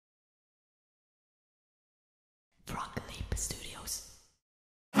Frogleapstudios.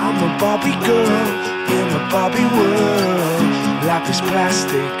 I'm a Barbie girl in a Barbie world. Life is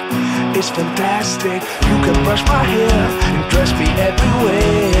plastic, it's fantastic. You can brush my hair and dress me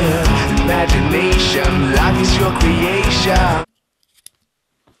everywhere. Imagination, life is your creation.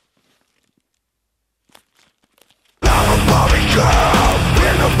 I'm a Barbie girl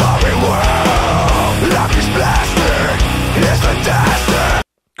in a Barbie world. Life is plastic, it's fantastic.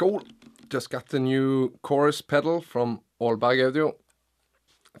 Cool. Just got the new chorus pedal from westside.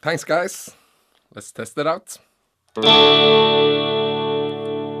 Thanks, guys. Let's test it out.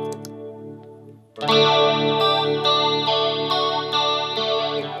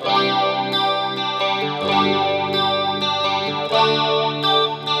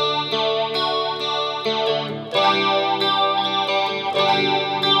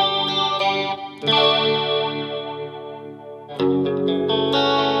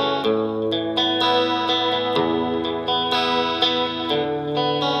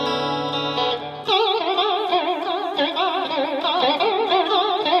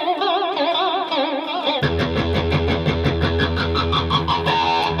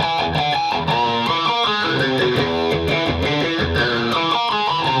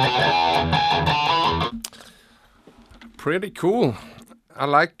 Pretty cool. I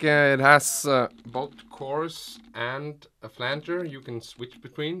like it has both chorus and a flanger you can switch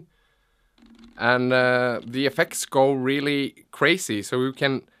between, and the effects go really crazy, so you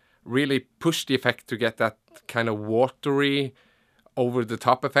can really push the effect to get that kind of watery over the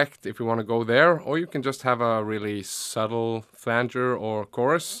top effect if you want to go there, or you can just have a really subtle flanger or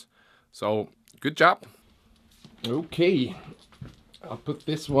chorus. So good job. Okay, I'll put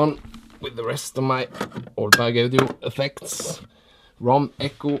this one with the rest of my westside effects, ROM,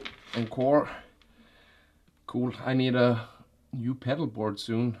 echo and core. Cool. I need a new pedal board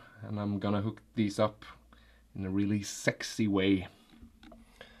soon, and I'm gonna hook these up in a really sexy way.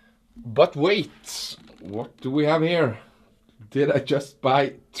 But wait, what do we have here? Did I just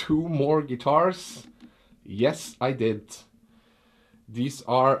buy 2 more guitars? Yes, I did. These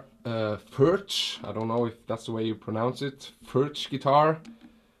are Furch, I don't know if that's the way you pronounce it, Furch guitar.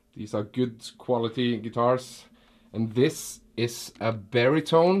 These are good quality guitars. And this is a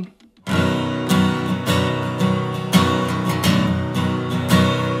baritone.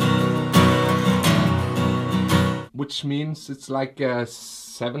 Which means it's like a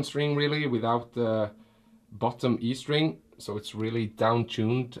 7-string really, without the bottom E string. So it's really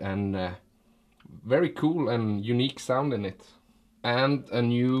down-tuned and very cool and unique sound in it. And a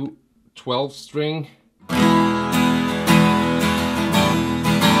new 12-string.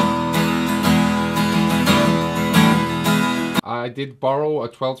 I did borrow a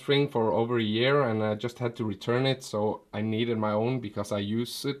 12-string for over a year, and I just had to return it, so I needed my own because I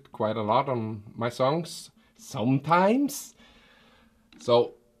use it quite a lot on my songs, sometimes.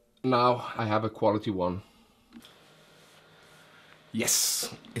 So now I have a quality one.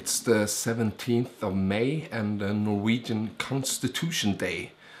 Yes, it's the 17th of May and the Norwegian Constitution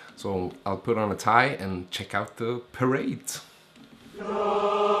Day. So I'll put on a tie and check out the parade.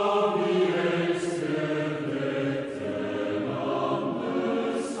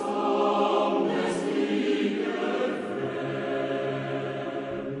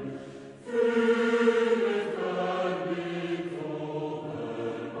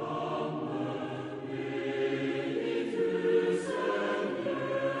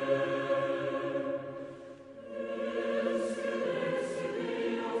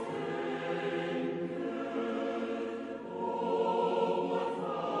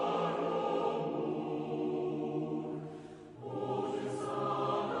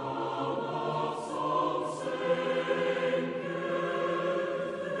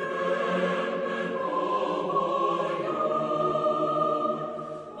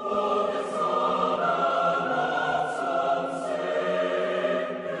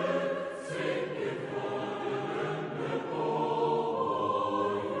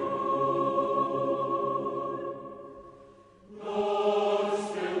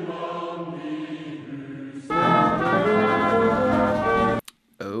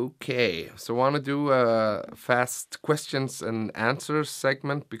 Okay, so I want to do a fast questions and answers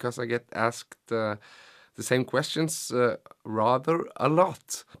segment because I get asked the same questions rather a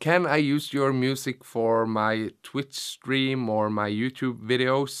lot. Can I use your music for my Twitch stream or my YouTube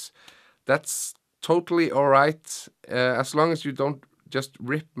videos? That's totally alright, as long as you don't just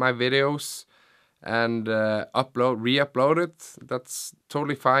rip my videos and re-upload it. That's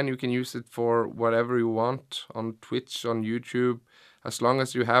totally fine. You can use it for whatever you want on Twitch, on YouTube, as long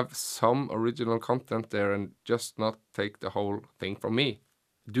as you have some original content there and just not take the whole thing from me.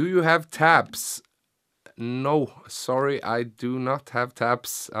 Do you have tabs? no, sorry, I do not have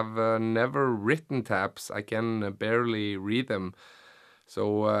tabs. I've never written tabs. I can barely read them.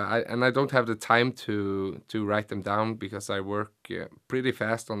 So I don't have the time to write them down because I work pretty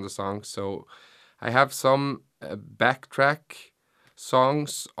fast on the songs. So I have some backtrack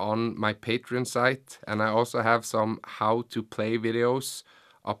songs on my Patreon site, and I also have some how to play videos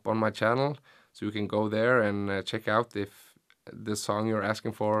up on my channel. So you can go there and check out if the song you're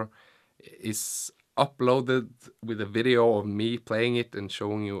asking for is uploaded with a video of me playing it and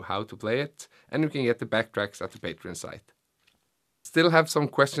showing you how to play it. And you can get the backtracks at the Patreon site. Still have some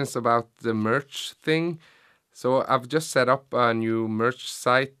questions about the merch thing. So I've just set up a new merch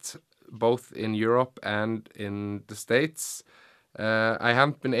site both in Europe and in the States. I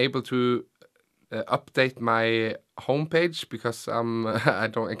haven't been able to update my homepage because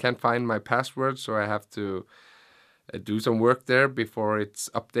I can't find my password, so I have to do some work there before it's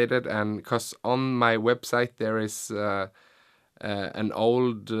updated. And because on my website there is an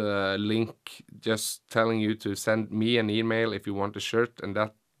old link just telling you to send me an email if you want a shirt, and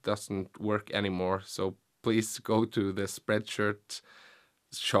that doesn't work anymore. So please go to the Spreadshirt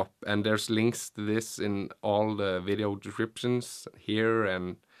shop, and there's links to this in all the video descriptions here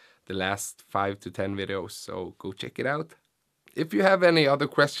and the last 5 to 10 videos, so go check it out. If you have any other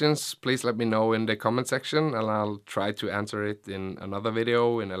questions, please let me know in the comment section, and I'll try to answer it in another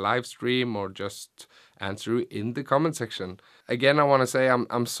video, in a live stream, or just answer it in the comment section. Again, I want to say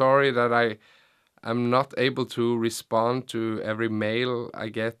I'm sorry that I'm not able to respond to every mail I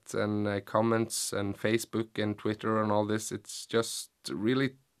get and comments and Facebook and Twitter and all this. It's just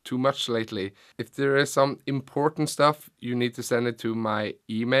really too much lately. If there is some important stuff, you need to send it to my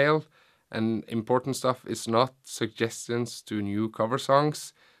email. And important stuff is not suggestions to new cover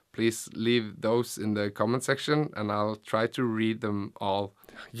songs. Please leave those in the comment section and I'll try to read them all.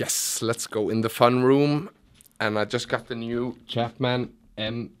 Yes, let's go in the fun room. And I just got the new Chapman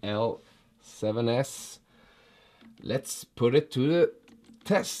ML7S. Let's put it to the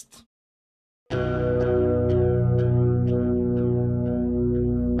test.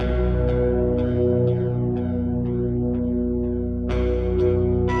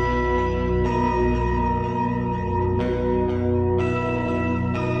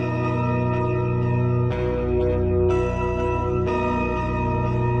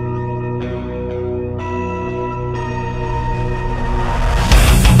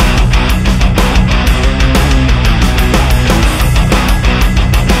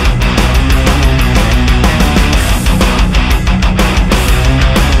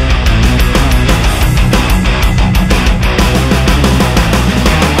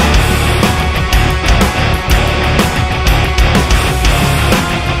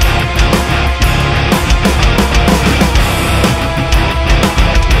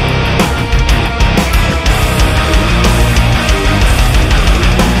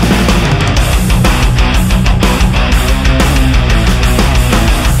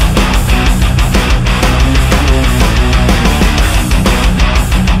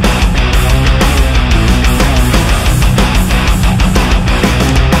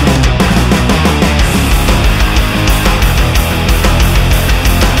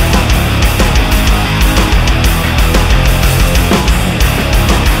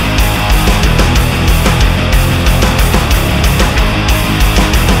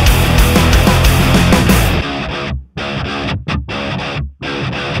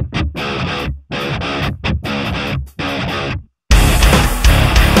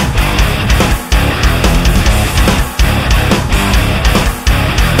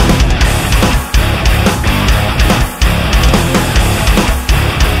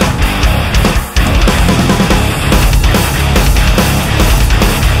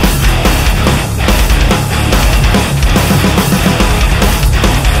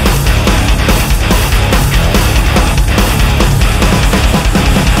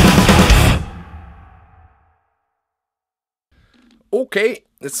 Okay,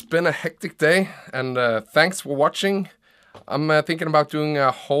 it's been a hectic day, and thanks for watching. I'm thinking about doing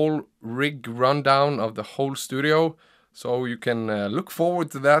a whole rig rundown of the whole studio, so you can look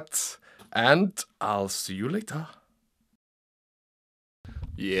forward to that, and I'll see you later.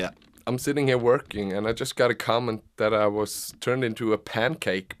 Yeah, I'm sitting here working, and I just got a comment that I was turned into a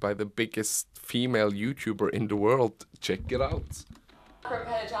pancake by the biggest female YouTuber in the world. Check it out. For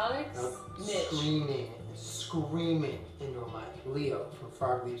pentatonics? Screaming into a mic. Leo from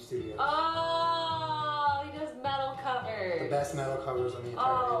frogleapstudios. Oh, he does metal covers. The best metal covers on the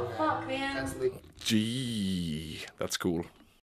entire internet. Oh, fuck, man. That's Leo. Gee, that's cool.